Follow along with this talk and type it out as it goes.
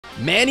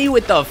Manny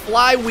with the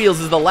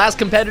flywheels is the last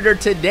competitor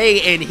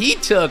today, and he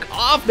took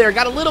off there.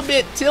 Got a little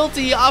bit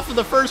tilty off of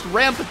the first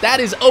ramp, but that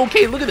is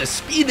okay. Look at the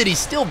speed that he's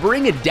still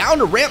bringing down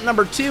to ramp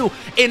number 2.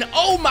 And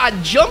oh my,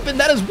 jumping.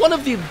 That is one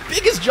of the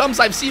biggest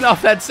jumps I've seen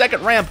off that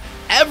second ramp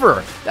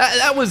ever.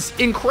 That was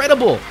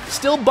incredible.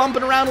 Still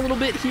bumping around a little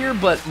bit here,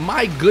 but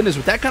my goodness,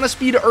 with that kind of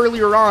speed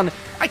earlier on,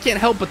 I can't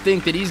help but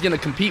think that he's going to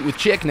compete with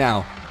Chick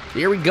now.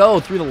 Here we go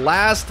through the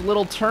last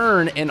little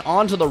turn and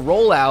onto the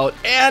rollout.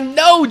 And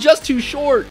no, just too short.